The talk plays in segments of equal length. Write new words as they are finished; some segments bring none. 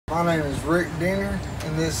My name is Rick Diener,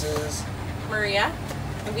 and this is Maria.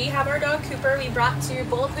 We have our dog Cooper we brought to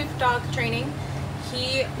Bulletproof Dog Training.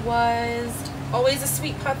 He was always a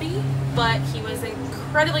sweet puppy, but he was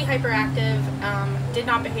incredibly hyperactive, did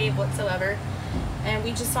not behave whatsoever. And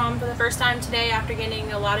we just saw him for the first time today after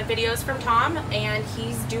getting a lot of videos from Tom, and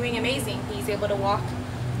he's doing amazing. He's able to walk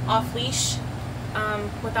off leash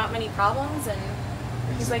without many problems, and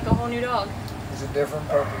he's like a whole new dog. He's a different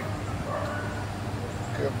puppy.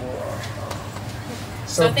 Good boy.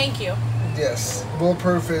 So thank you. Yes,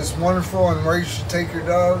 Bulletproof is wonderful and where you should take your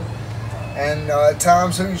dog, and at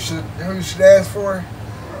times who you should ask for.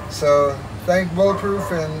 So thank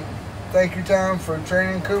Bulletproof and thank you, Tom, for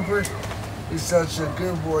training Cooper. He's such a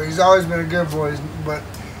good boy. He's always been a good boy, but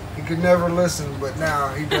he could never listen, but now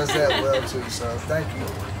he does that well too. So thank you.